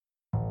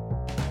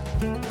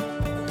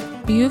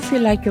Do you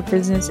feel like your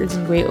business is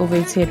in way over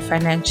its head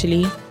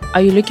financially?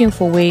 Are you looking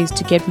for ways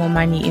to get more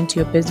money into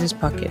your business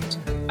pocket?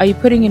 Are you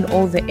putting in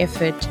all the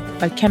effort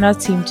but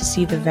cannot seem to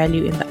see the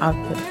value in the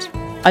output?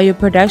 Are your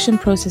production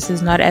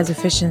processes not as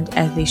efficient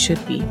as they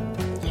should be?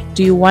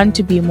 Do you want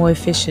to be more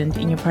efficient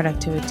in your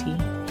productivity?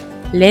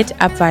 Let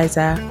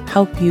UPvisor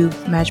help you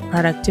match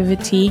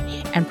productivity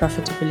and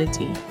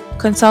profitability.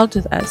 Consult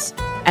with us,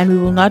 and we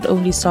will not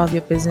only solve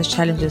your business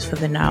challenges for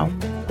the now,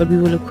 but we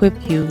will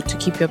equip you to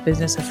keep your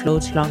business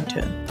afloat long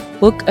term.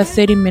 Book a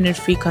 30-minute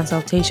free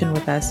consultation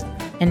with us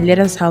and let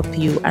us help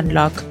you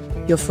unlock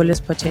your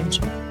fullest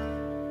potential.